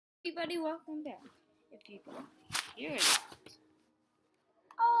Everybody, welcome back. If you can hear that.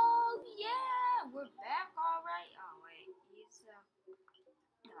 Oh yeah, we're back. All right. Oh wait, he's no.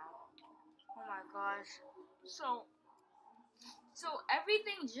 Oh my gosh. So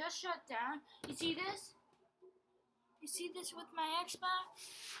everything just shut down. You see this? You see this with my Xbox?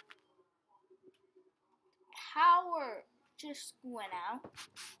 Power just went out.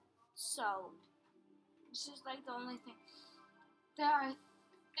 So this is like the only thing that I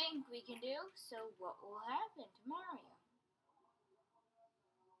think we can do. So what will happen to Mario?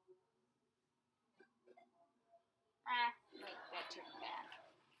 Wait, that turned bad.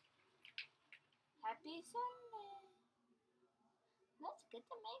 Happy Sunday. Let's get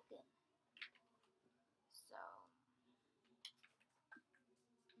to making. So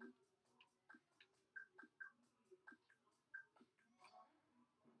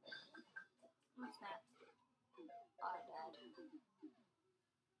what's that? Oh, I died.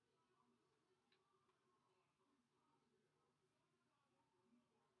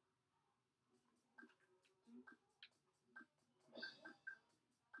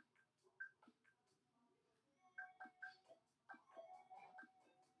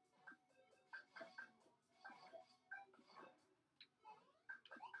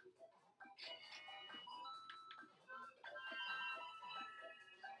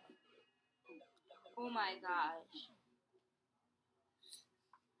 Oh my gosh.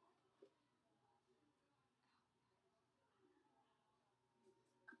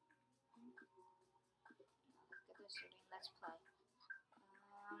 Get this shooting. Let's play.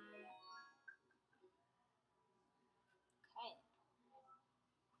 Okay.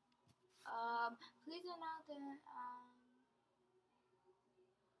 Please announce the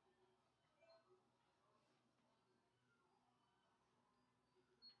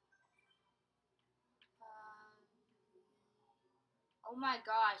oh my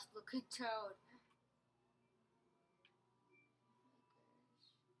gosh, look at Toad.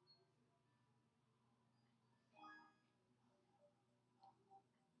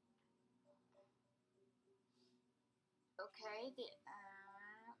 Okay,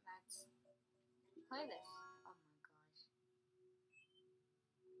 let's play this. Oh my gosh.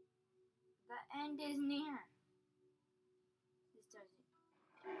 The end is near. This doesn't.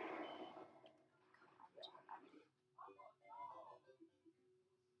 Quickly.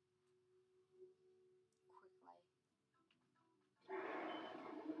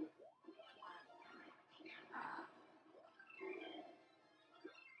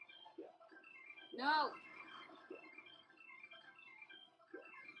 No!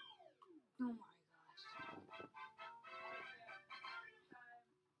 Oh my gosh.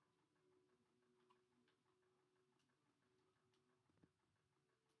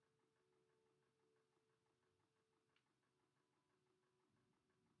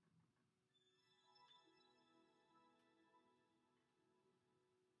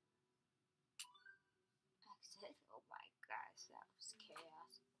 Exit. Oh my gosh, that was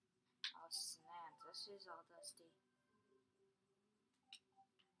chaos. Oh snap, this is all dusty.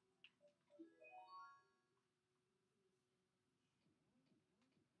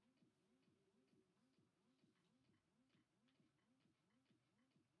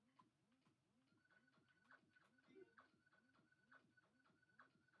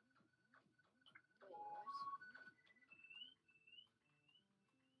 Wait, what?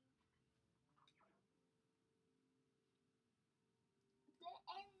 The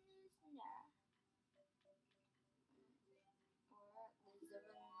end is near. Or the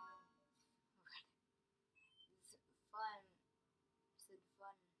seven. Fun. Said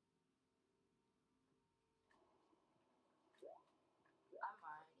fun. I'm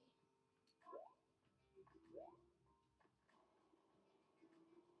already.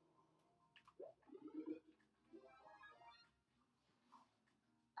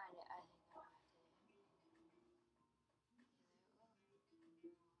 I think I have to.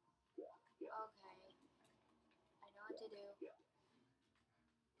 Okay. I know what to do.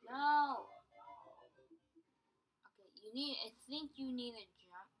 No! Okay, I think you need a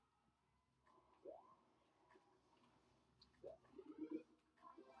jump.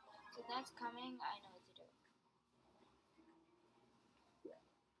 So that's coming, I know what to do.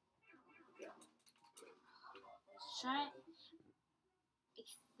 Let's try it. I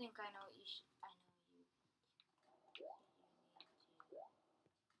think I know what you should, I know you.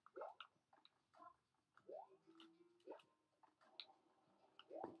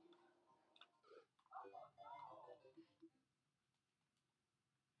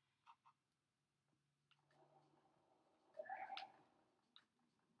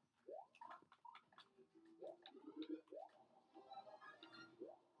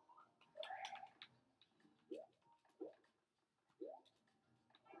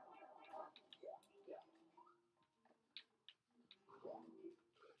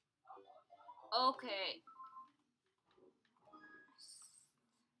 Okay.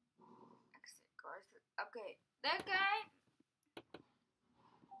 Exit course. Okay, that guy.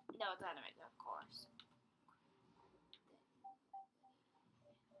 No, it's animated, of course.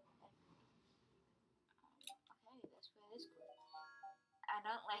 Okay, that's where this goes. I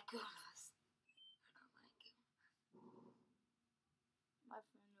don't like Goombas. I don't like it. My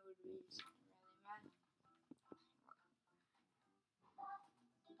friend would be really mad.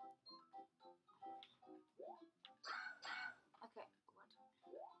 Okay,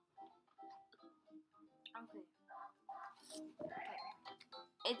 what? Okay.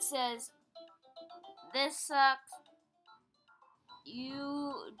 It says, this sucks.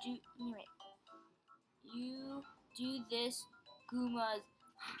 You do, anyway, you do this, Goombas.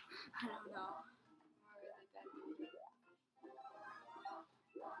 I don't know.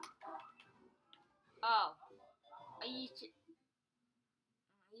 Oh, are you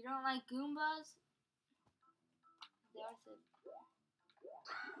don't like Goombas? There's a,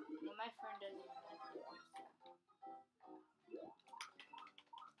 no, my friend doesn't even like Goombas.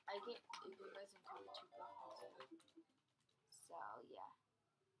 I get Goombas in part 2. So yeah.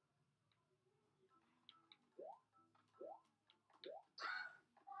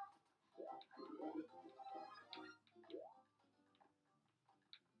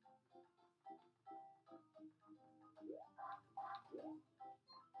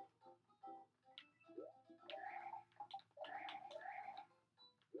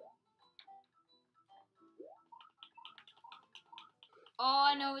 Oh,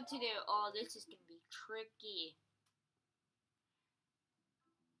 I know what to do. Oh, this is gonna be tricky.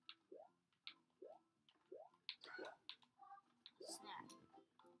 Snap.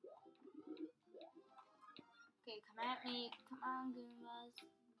 Okay, come at me. Come on, Goombas.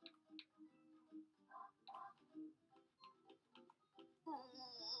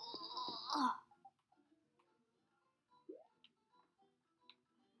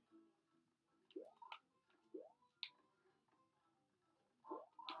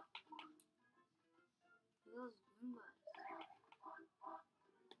 Those Goombas.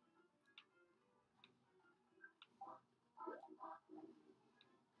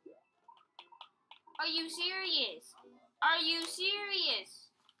 Are you serious? Are you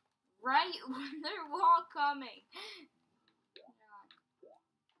serious? Right when they're all coming.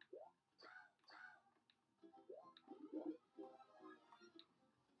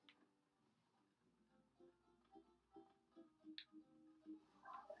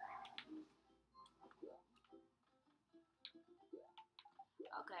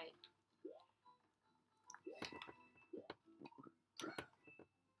 Okay.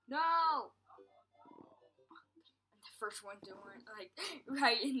 No! The first one to one, like,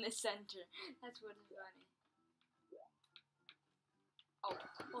 right in the center. That's what is funny.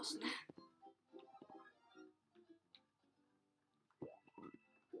 Oh snap.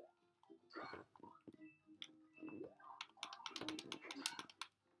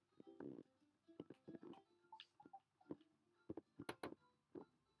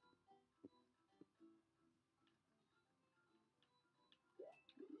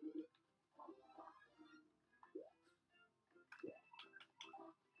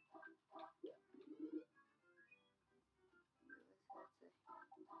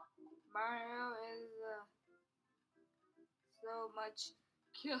 Mario is so much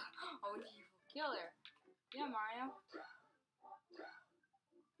kill. Oh, an evil killer. Yeah, Mario.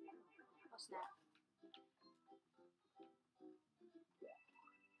 Oh snap.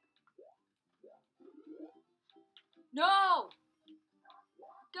 No!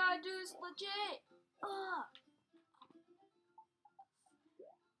 Gotta do this legit. Ugh.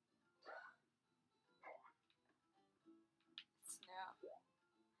 Snap.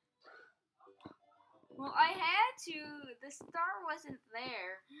 Well, I had to. The star wasn't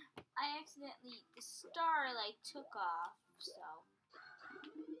there. I accidentally, the star like took off. So.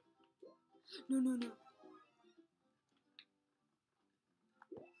 No.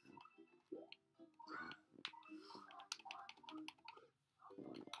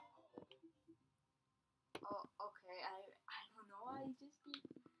 Oh, okay. I don't know. I just keep.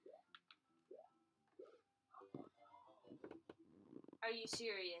 Are you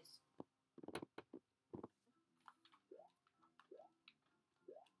serious?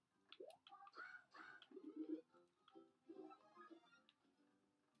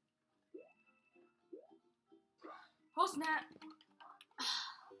 Oh snap!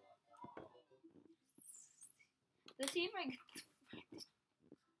 Let's see if I can.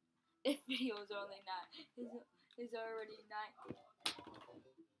 This video is only is already 9.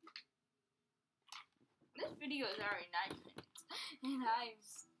 This video is already 9 minutes, and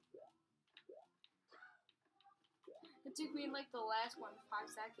It took me like the last 5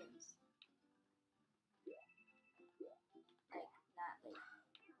 seconds. Like, not like. Oh,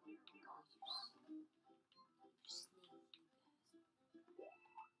 you sneaky. Okay.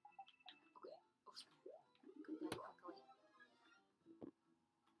 Oh, snap. Go that quickly. Okay.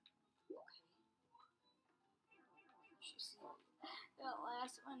 You see, that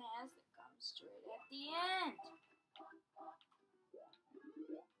last one has to come straight at the end.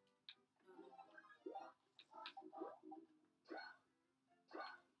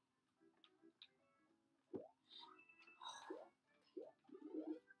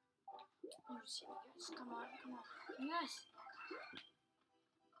 Yes, come on, come on. Yes.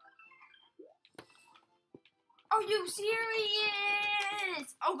 Are you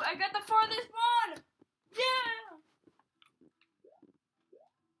serious? Oh, I got the farthest one. Yeah.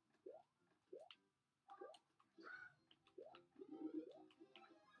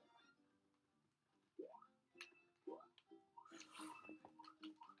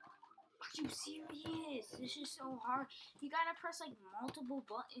 Are you serious? This is so hard. You gotta press like multiple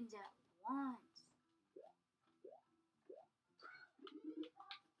buttons at once.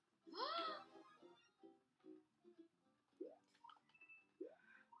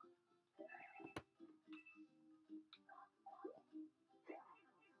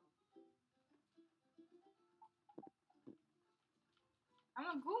 I'm a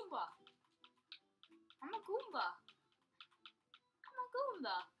Goomba. I'm a Goomba. I'm a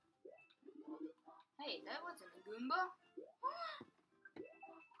Goomba. Hey, that wasn't a Goomba.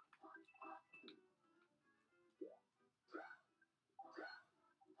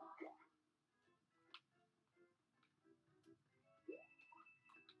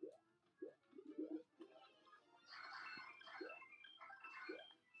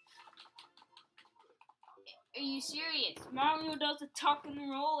 Are you serious? Mario does a tuck and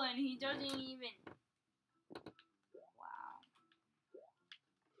roll and he doesn't even. Wow.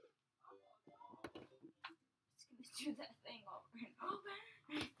 It's gonna do that thing over and over.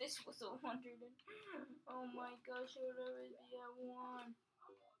 This was a 100 and. Oh my gosh, it would already be at 1.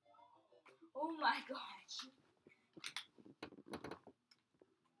 Oh my gosh.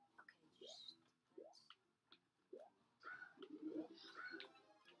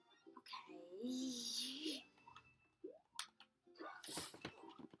 Okay.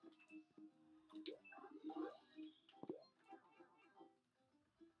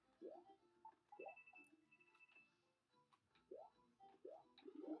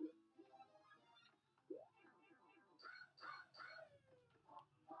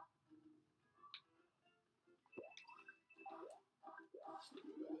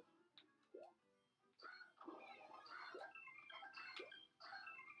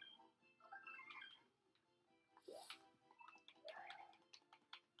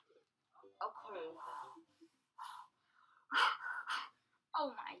 Okay. Oh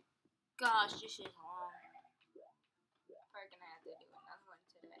my gosh, this is long. We're gonna have to do another one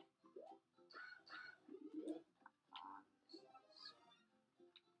today.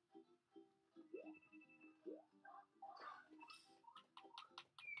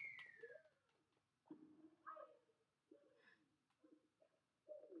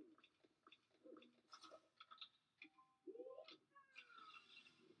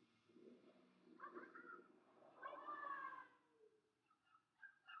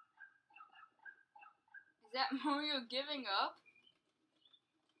 Is that Mario giving up?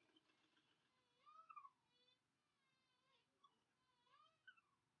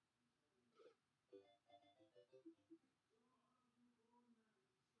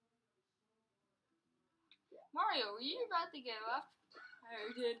 Mario, were you about to give up? I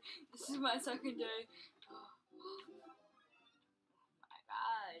already did. This is my second day. Oh my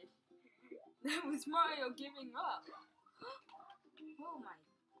god. That was Mario giving up. Oh my.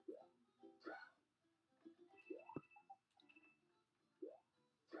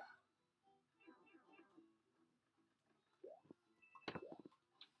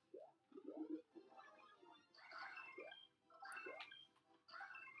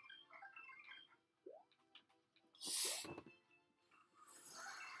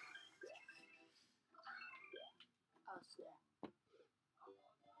 Oh snap.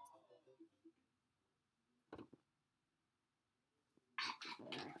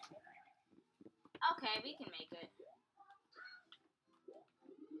 Okay, we can make it.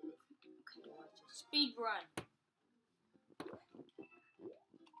 Okay, watch it. Speed run.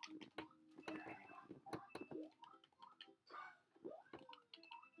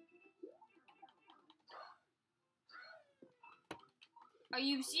 Are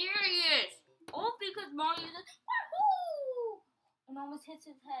you serious? All because Mario just wahoo! And almost hits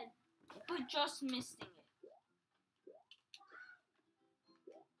his head, but just missing it.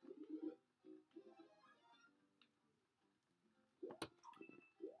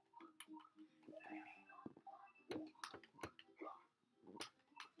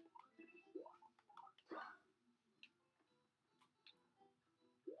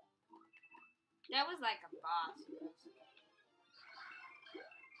 That was like a boss.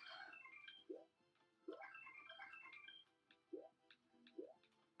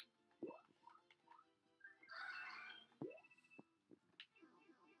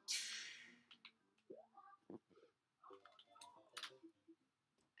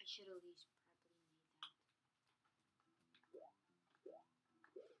 I should at least probably made that.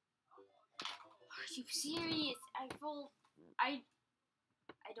 Are you serious? I don't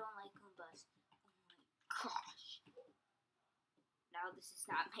like Goombas. Oh my gosh. Now this is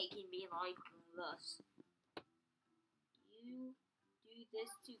not making me like Goombas. You do this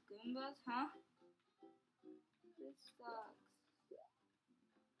to Goombas, huh? This sucks.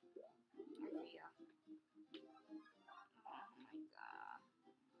 I forgot. Oh my god.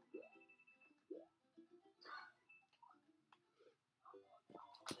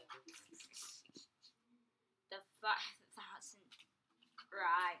 The 5,000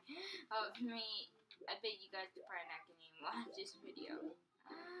 cry of me. I bet you guys are probably not gonna even watch this video.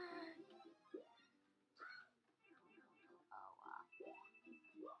 Oh wow.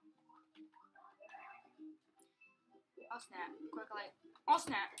 Oh snap. Quickly. Oh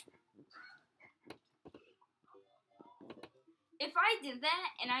snap. If I did that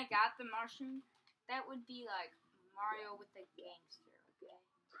and I got the mushroom, that would be like Mario with the gangster, okay?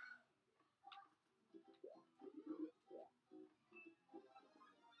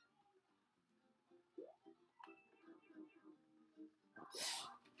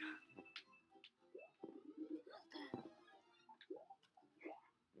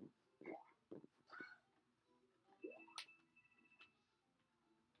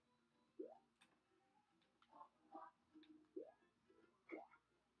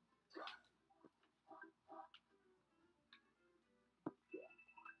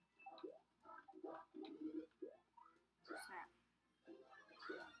 Snap.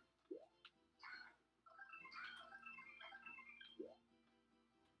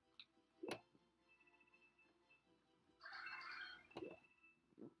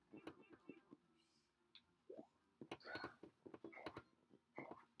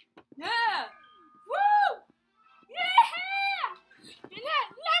 Yeah! Woo! Yeah! Yeah!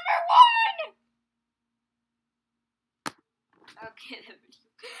 Number one! Okay, the video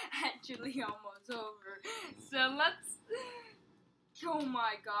actually almost over. So let's. Oh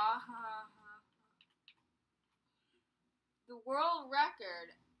my god. The world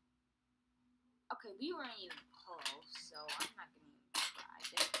record. Okay, we weren't even close, so I'm not gonna even try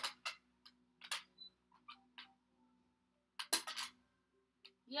it.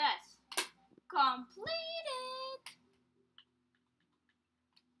 Yes. Completed.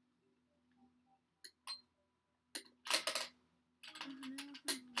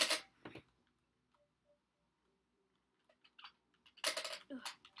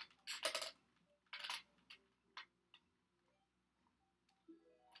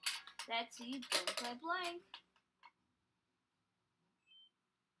 That's it. Don't play blank.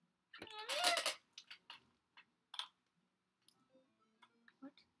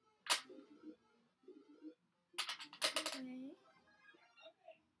 What? Okay.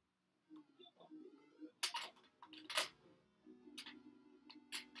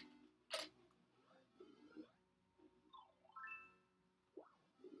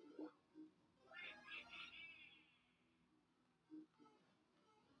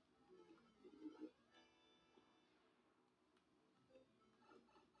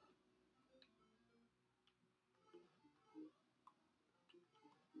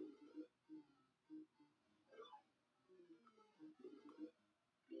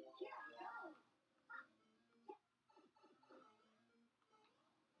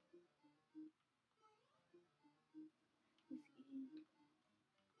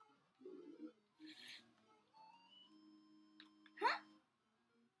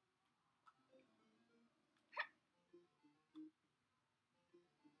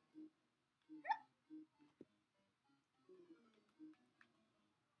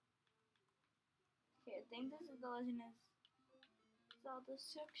 Okay, I think this is the Legend of Zelda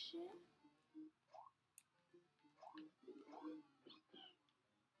section.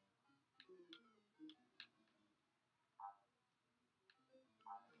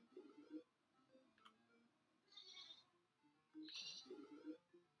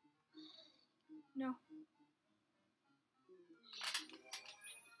 No.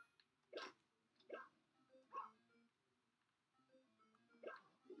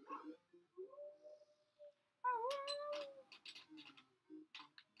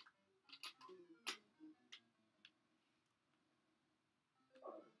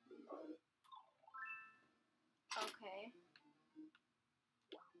 Okay.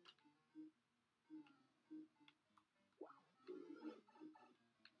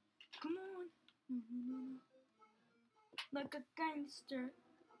 Like a gangster.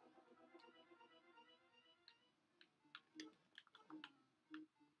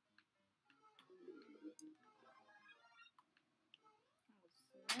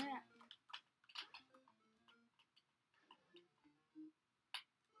 Oh, snap.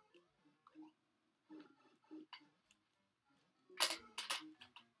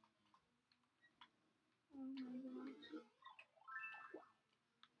 Oh my gosh.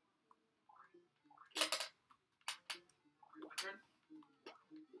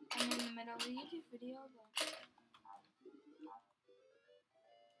 I'm in the middle of a YouTube video, but...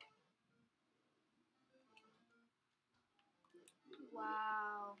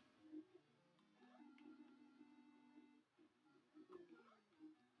 Wow.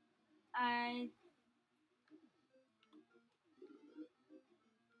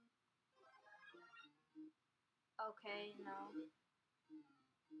 Okay, no.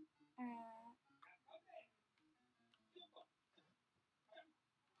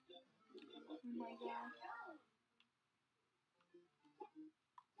 Oh my god.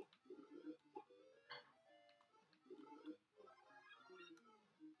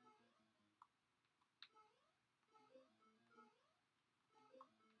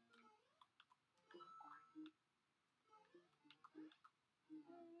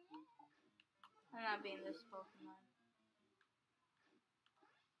 I'm not being this Pokemon.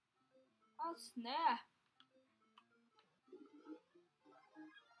 Oh snap!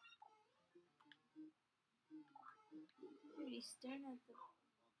 Dude, he's staring at the...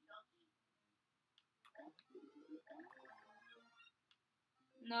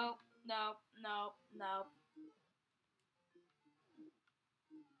 Nope, nope, nope, nope.